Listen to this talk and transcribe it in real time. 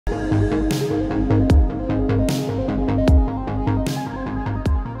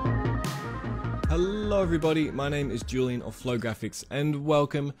Hello everybody, my name is Julian of Flow Graphics and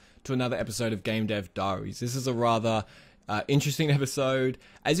welcome to another episode of Game Dev Diaries. This is a rather interesting episode.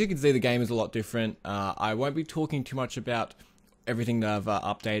 As you can see, the game is a lot different. I won't be talking too much about everything that I've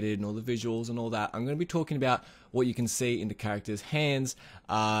updated and all the visuals and all that. I'm going to be talking about what you can see in the character's hands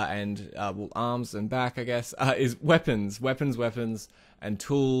and arms and back, I guess, is weapons and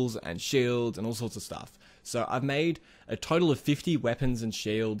tools and shields and all sorts of stuff. So I've made a total of 50 weapons and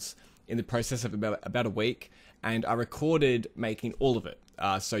shields in the process of about a week, and I recorded making all of it.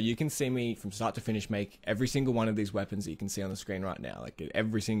 So you can see me from start to finish make every single one of these weapons that you can see on the screen right now, like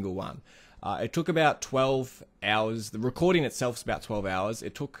every single one. It took about 12 hours. The recording itself is about 12 hours.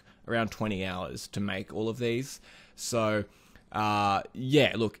 It took around 20 hours to make all of these. So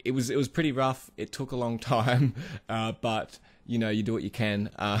yeah, look, it was pretty rough. It took a long time, but you know, you do what you can.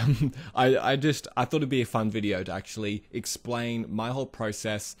 I thought it'd be a fun video to actually explain my whole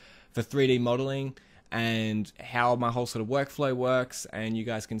process for 3D modeling and how my whole sort of workflow works, and you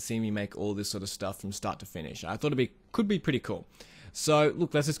guys can see me make all this sort of stuff from start to finish. I thought could be pretty cool. So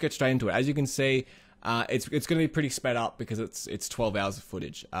look, let's just get straight into it. As you can see, it's going to be pretty sped up because it's 12 hours of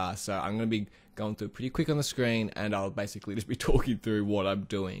footage. So I'm going to be going through pretty quick on the screen, and I'll basically just be talking through what I'm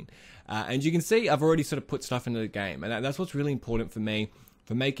doing. And you can see I've already sort of put stuff into the game, and that's what's really important for me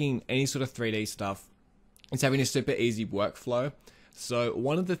for making any sort of 3D stuff. It's having a super easy workflow. So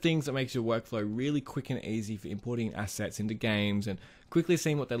one of the things that makes your workflow really quick and easy for importing assets into games and quickly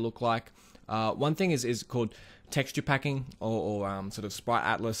seeing what they look like. One thing is called texture packing or sort of sprite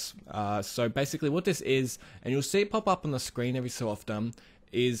atlas. So basically what this is, and you'll see it pop up on the screen every so often,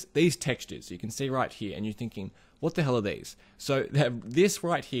 is these textures. You can see right here, and you're thinking, what the hell are these? So this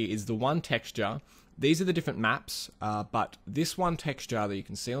right here is the one texture. These are the different maps, but this one texture that you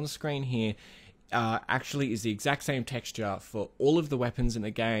can see on the screen here actually is the exact same texture for all of the weapons in the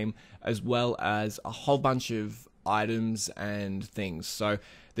game, as well as a whole bunch of items and things. So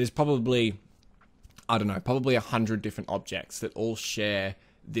there's probably, I don't know, probably 100 different objects that all share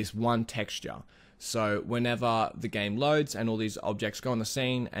this one texture. So whenever the game loads and all these objects go on the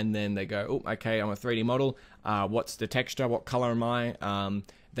scene, and then they go, oh, okay, I'm a 3D model, what's the texture, what color am I?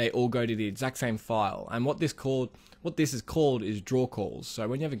 They all go to the exact same file. And what this is called is draw calls. So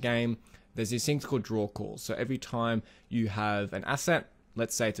when you have a game, there's these things called draw calls. So every time you have an asset,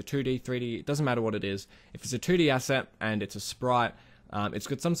 let's say it's a 2D, 3D, it doesn't matter what it is. If it's a 2D asset and it's a sprite, it's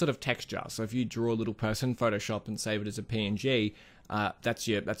got some sort of texture. So if you draw a little person, Photoshop, and save it as a PNG, that's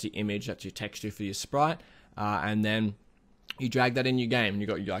your image, that's your texture for your sprite, and then you drag that in your game, and you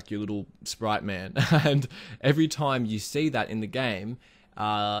got like your little sprite man. And every time you see that in the game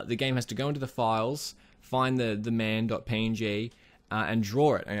has to go into the files, find the man.png, and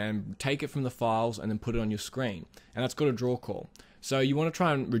draw it and take it from the files and then put it on your screen. And that's got a draw call. So you want to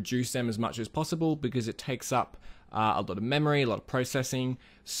try and reduce them as much as possible because it takes up a lot of memory, a lot of processing.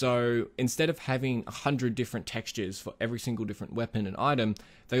 So instead of having 100 different textures for every single different weapon and item,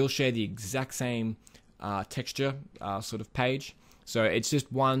 they all share the exact same texture sort of page. So it's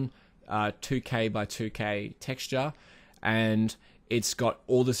just one 2K by 2K texture, and it's got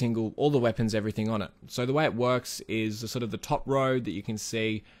all the weapons, everything on it. So the way it works is the sort of the top row that you can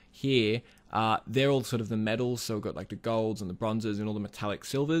see here, they're all sort of the metals. So we've got like the golds and the bronzes and all the metallic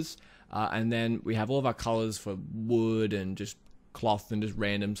silvers. And then we have all of our colors for wood and just cloth and just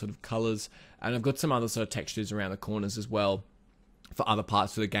random sort of colors. And I've got some other sort of textures around the corners as well for other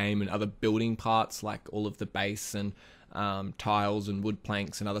parts of the game and other building parts, like all of the base and tiles and wood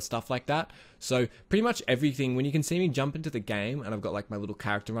planks and other stuff like that. So pretty much everything, when you can see me jump into the game and I've got like my little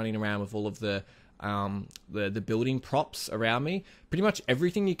character running around with all of the building props around me, pretty much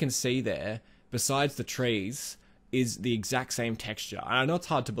everything you can see there besides the trees is the exact same texture. And I know it's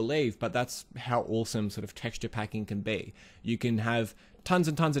hard to believe, but that's how awesome sort of texture packing can be. You can have tons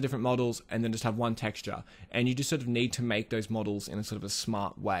and tons of different models and then just have one texture, and you just sort of need to make those models in a sort of a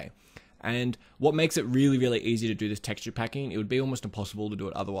smart way. And what makes it really, really easy to do this texture packing, it would be almost impossible to do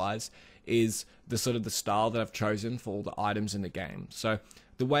it otherwise, is the sort of the style that I've chosen for all the items in the game. So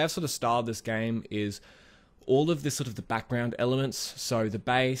the way I've sort of styled this game is all of this sort of the background elements, so the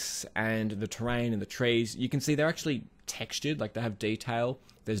base and the terrain and the trees, you can see they're actually textured, like they have detail.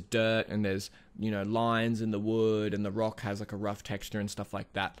 There's dirt and there's, you know, lines in the wood, and the rock has like a rough texture and stuff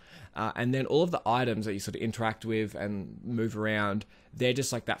like that. And then all of the items that you sort of interact with and move around, they're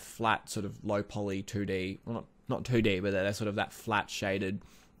just like that flat sort of low poly 2D, well, not 2D, but they're sort of that flat shaded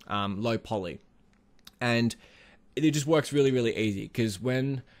low poly. And it just works really, really easy because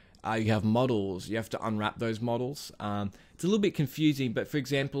when you have models, you have to unwrap those models. It's a little bit confusing, but for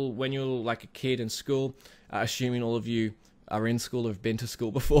example, when you're like a kid in school, assuming all of you are in school or have been to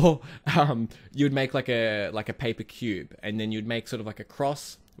school before, you would make like a paper cube, and then you'd make sort of like a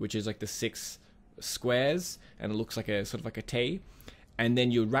cross, which is like the 6 squares, and it looks like a sort of like a T, and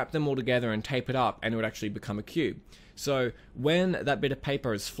then you would wrap them all together and tape it up, and it would actually become a cube. So when that bit of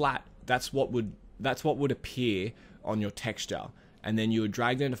paper is flat, that's what would appear on your texture, and then you would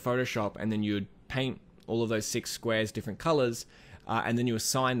drag them into Photoshop, and then you would paint all of those 6 squares different colors, and then you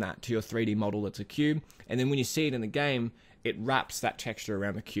assign that to your 3D model that's a cube, and then when you see it in the game, it wraps that texture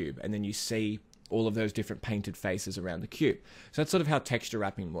around the cube, and then you see all of those different painted faces around the cube. So that's sort of how texture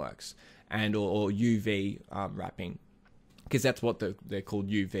wrapping works, and or UV wrapping, because that's what they're called,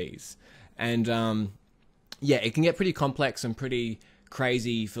 UVs. And yeah, it can get pretty complex and pretty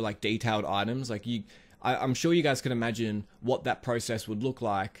crazy for like detailed items. Like I'm sure you guys can imagine what that process would look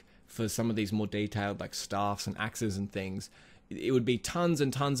like for some of these more detailed like staffs and axes and things. It would be tons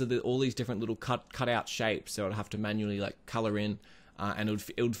and tons of all these different little cut out shapes that I'd have to manually like color in, and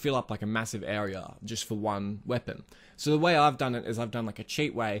it would fill up like a massive area just for one weapon. So the way I've done it is I've done like a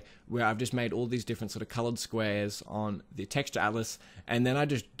cheat way where I've just made all these different sort of colored squares on the texture atlas, and then I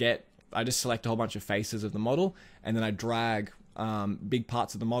just select a whole bunch of faces of the model, and then I drag big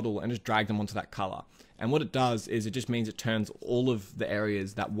parts of the model and just drag them onto that color. And what it does is it just means it turns all of the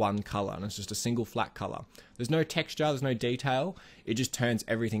areas that one color, and it's just a single flat color. There's no texture, there's no detail, it just turns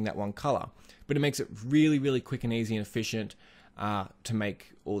everything that one color. But it makes it really, really quick and easy and efficient to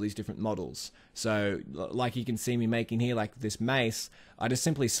make all these different models. So like you can see me making here, like this mace, I just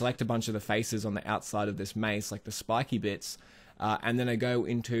simply select a bunch of the faces on the outside of this mace, like the spiky bits, and then I go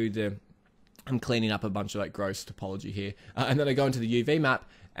into I'm cleaning up a bunch of like gross topology here, and then I go into the UV map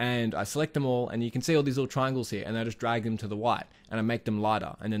and I select them all, and you can see all these little triangles here, and I just drag them to the white, and I make them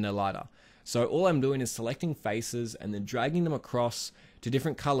lighter, and then they're lighter. So all I'm doing is selecting faces and then dragging them across to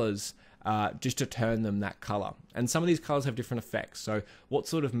different colors, just to turn them that color. And some of these colors have different effects. So what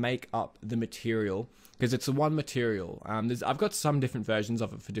sort of make up the material, because it's a one material. I've got some different versions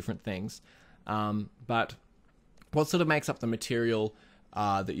of it for different things, but what sort of makes up the material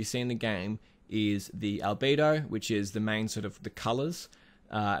that you see in the game is the albedo, which is the main sort of the colors,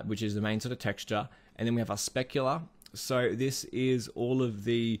 which is the main sort of texture, and then we have our specular. So this is all of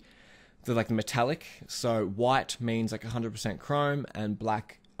the like the metallic. So white means like 100% chrome, and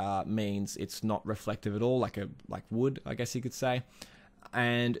black means it's not reflective at all, like wood, I guess you could say.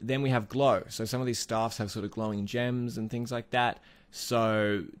 And then we have glow. So some of these staffs have sort of glowing gems and things like that.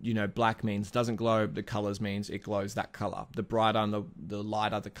 So, you know, black means doesn't glow, the colors means it glows that color. The brighter and the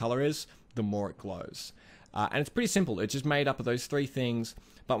lighter the color is, the more it glows. And it's pretty simple. It's just made up of those 3 things.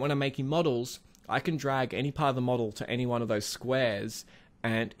 But when I'm making models, I can drag any part of the model to any one of those squares,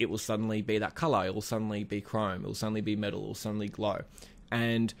 and it will suddenly be that color. It will suddenly be chrome. It will suddenly be metal. It will suddenly glow.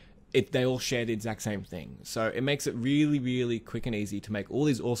 And they all share the exact same thing. So it makes it really, really quick and easy to make all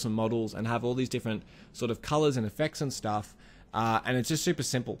these awesome models and have all these different sort of colors and effects and stuff. And it's just super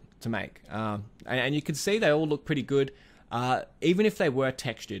simple to make. And you can see they all look pretty good. Even if they were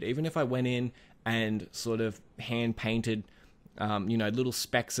textured, even if I went in and sort of hand painted, you know, little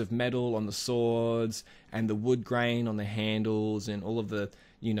specks of metal on the swords and the wood grain on the handles and all of the,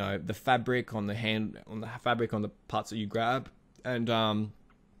 you know, the fabric on the fabric on the parts that you grab, and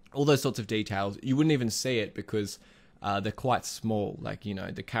all those sorts of details, you wouldn't even see it because they're quite small. Like, you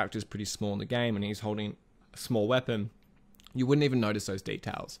know, the character's pretty small in the game and he's holding a small weapon. You wouldn't even notice those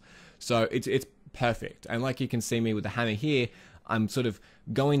details. So it's perfect. And like you can see me with the hammer here, I'm sort of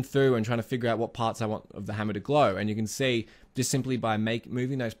going through and trying to figure out what parts I want of the hammer to glow. And you can see just simply by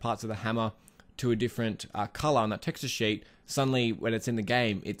moving those parts of the hammer to a different color on that texture sheet, suddenly when it's in the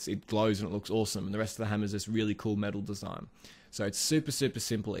game, it glows and it looks awesome. And the rest of the hammer is this really cool metal design. So it's super, super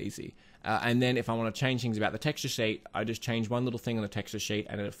simple, easy. And then if I want to change things about the texture sheet, I just change one little thing on the texture sheet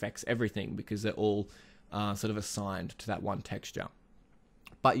and it affects everything because they're all sort of assigned to that one texture.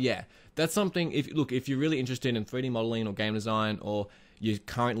 But yeah, that's something, if you're really interested in 3D modeling or game design, or you're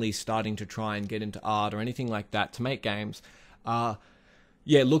currently starting to try and get into art or anything like that to make games,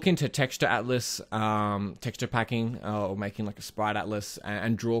 yeah, look into texture atlas, texture packing, or making like a sprite atlas,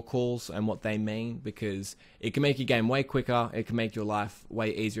 and draw calls and what they mean, because it can make your game way quicker. It can make your life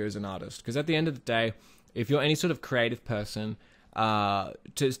way easier as an artist. Because at the end of the day, if you're any sort of creative person,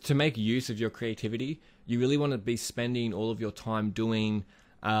 to make use of your creativity, you really want to be spending all of your time doing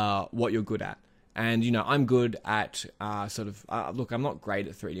what you're good at. And, you know, I'm good at look, I'm not great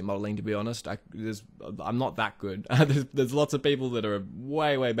at 3D modeling, to be honest. I'm not that good. There's lots of people that are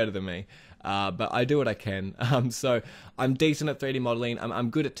way, way better than me. But I do what I can. So I'm decent at 3D modeling.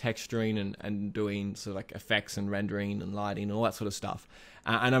 I'm good at texturing and doing sort of like effects and rendering and lighting and all that sort of stuff.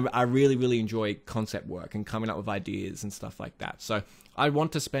 And I really, really enjoy concept work and coming up with ideas and stuff like that. So I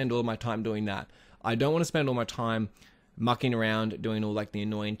want to spend all my time doing that. I don't want to spend all my time mucking around doing all like the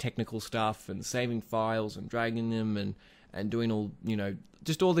annoying technical stuff and saving files and dragging them and doing all, you know,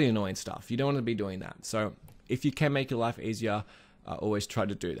 just all the annoying stuff. You don't want to be doing that. So if you can make your life easier, always try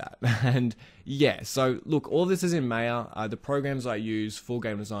to do that. And yeah, so look, all this is in Maya. The programs I use for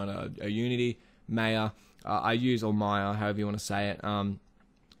game design are Unity, Maya, I use, or Maya, however you want to say it.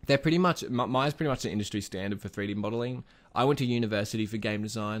 They're pretty much, Maya's pretty much the industry standard for 3D modeling. I went to university for game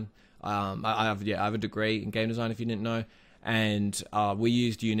design. I have a degree in game design, if you didn't know, and we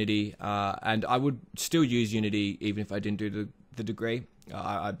used Unity, and I would still use Unity even if I didn't do the degree.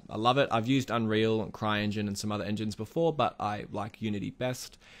 I love it. I've used Unreal and CryEngine and some other engines before, but I like Unity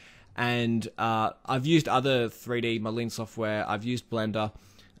best. And I've used other 3D modeling software. I've used Blender,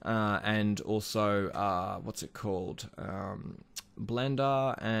 and also what's it called?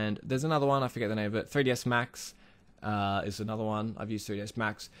 Blender, and there's another one, I forget the name of it. 3ds Max is another one. I've used 3ds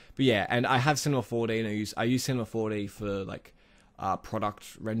Max, but yeah, and I have Cinema 4D, and I use Cinema 4D for like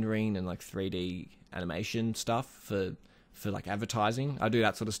product rendering and like 3D animation stuff for like advertising. I do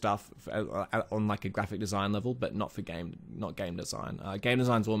that sort of stuff on like a graphic design level, but not for game design. Game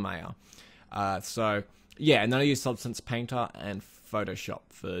design's all Maya. So yeah, and then I use Substance Painter and Photoshop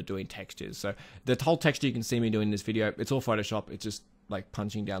for doing textures. So the whole texture you can see me doing in this video, it's all Photoshop. It's just like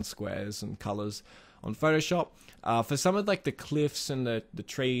punching down squares and colors on Photoshop. For some of like the cliffs and the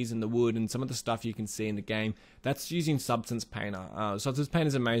trees and the wood and some of the stuff you can see in the game, that's using Substance Painter. Substance Painter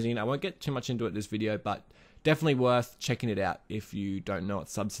is amazing. I won't get too much into it in this video, but definitely worth checking it out if you don't know what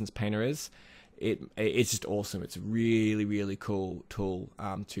Substance Painter is. It's just awesome. It's a really, really cool tool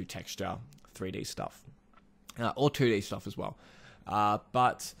to texture 3D stuff. Or 2D stuff as well.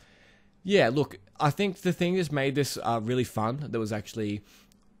 But yeah, look, I think the thing that's made this really fun, there was actually,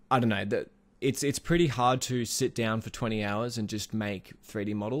 I don't know, that it's pretty hard to sit down for 20 hours and just make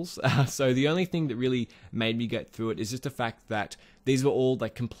 3D models. So the only thing that really made me get through it is just the fact that these were all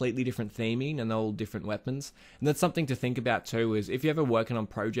like completely different theming and they're all different weapons. And that's something to think about too, is if you're ever working on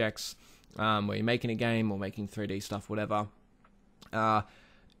projects where you're making a game or making 3D stuff, whatever,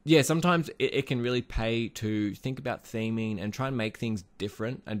 yeah, sometimes it can really pay to think about theming and try and make things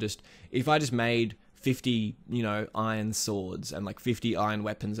different. And just, if I just made 50, you know, iron swords and like 50 iron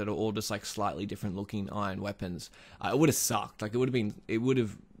weapons that are all just like slightly different looking iron weapons, it would have sucked. Like it would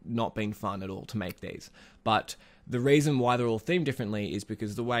have not been fun at all to make these. But the reason why they're all themed differently is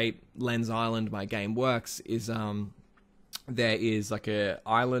because the way Lens Island, my game, works is there is like a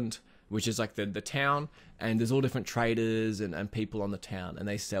island which is like the town, and there's all different traders and people on the town, and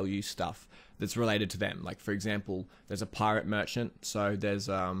they sell you stuff that's related to them. Like, for example, there's a pirate merchant, so there's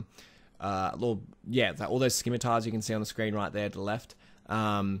all those scimitars you can see on the screen right there to the left.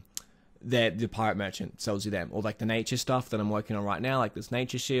 The pirate merchant sells you them, or like the nature stuff that I'm working on right now, like this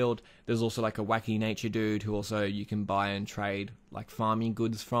nature shield. There's also like a wacky nature dude who also you can buy and trade like farming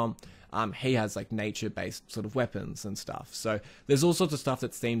goods from. He has like nature-based sort of weapons and stuff. So there's all sorts of stuff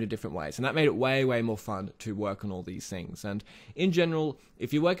that's themed in different ways, and that made it way, way more fun to work on all these things. And in general,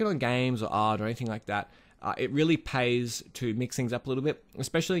 if you're working on games or art or anything like that, it really pays to mix things up a little bit,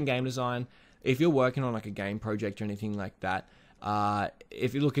 especially in game design. If you're working on like a game project or anything like that,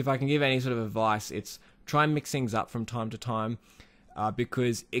 if I can give any sort of advice, it's try and mix things up from time to time,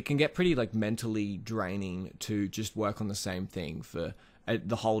 because it can get pretty like mentally draining to just work on the same thing for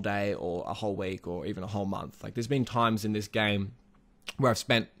the whole day or a whole week or even a whole month. Like, there's been times in this game where I've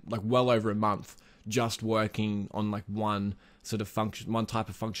spent like well over a month just working on like one type of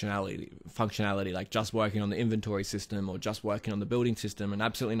functionality, like just working on the inventory system or just working on the building system and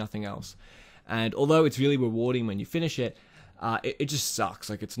absolutely nothing else. And although it's really rewarding when you finish it, it just sucks.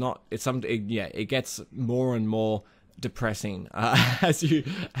 Like, it gets more and more depressing as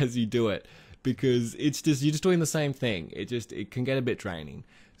you do it, because you're just doing the same thing. It can get a bit draining.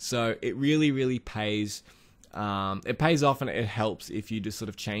 So it really, really pays. It pays off, and it helps if you just sort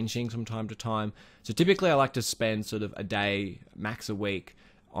of change things from time to time. So typically I like to spend sort of a day, max a week,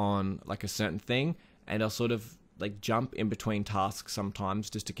 on like a certain thing, and I'll sort of like jump in between tasks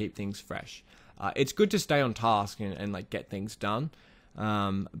sometimes just to keep things fresh. It's good to stay on task and like get things done,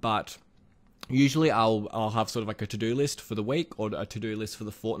 but usually I'll have sort of like a to-do list for the week or a to-do list for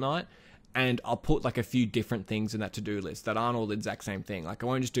the fortnight, and I'll put like a few different things in that to-do list that aren't all the exact same thing. Like I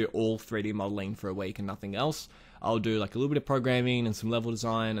won't just do all 3D modeling for a week and nothing else. I'll do like a little bit of programming and some level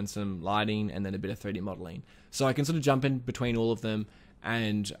design and some lighting and then a bit of 3D modeling. So I can sort of jump in between all of them,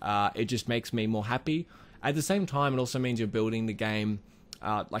 and it just makes me more happy. At the same time, it also means you're building the game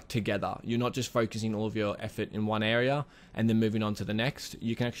like together. You're not just focusing all of your effort in one area and then moving on to the next.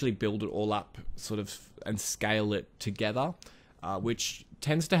 You can actually build it all up sort of and scale it together, which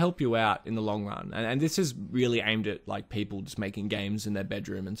tends to help you out in the long run. And this is really aimed at like people just making games in their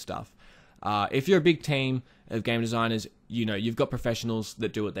bedroom and stuff. If you're a big team of game designers, you know, you've got professionals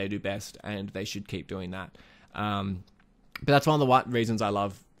that do what they do best, and they should keep doing that. But that's one of the reasons I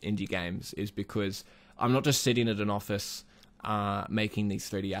love indie games, is because I'm not just sitting at an office making these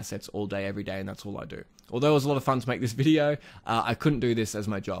 3D assets all day, every day, and that's all I do. Although it was a lot of fun to make this video, I couldn't do this as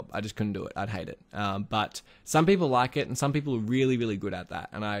my job. I just couldn't do it. I'd hate it. But some people like it, and some people are really, really good at that.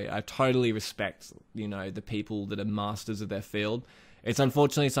 And I totally respect, you know, the people that are masters of their field. It's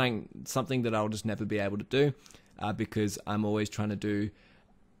unfortunately something that I'll just never be able to do because I'm always trying to do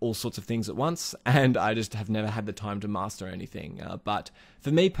all sorts of things at once, and I just have never had the time to master anything. But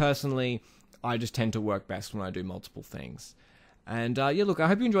for me personally, I just tend to work best when I do multiple things. And yeah, look, I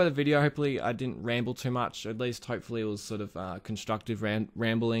hope you enjoyed the video. Hopefully I didn't ramble too much. At least hopefully it was sort of constructive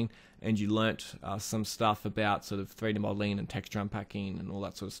rambling, and you learnt some stuff about sort of 3D modeling and texture unpacking and all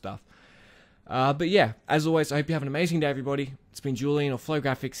that sort of stuff. But yeah, as always, I hope you have an amazing day, everybody. It's been Julian or Flow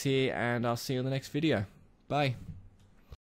Graphics here, and I'll see you in the next video. Bye.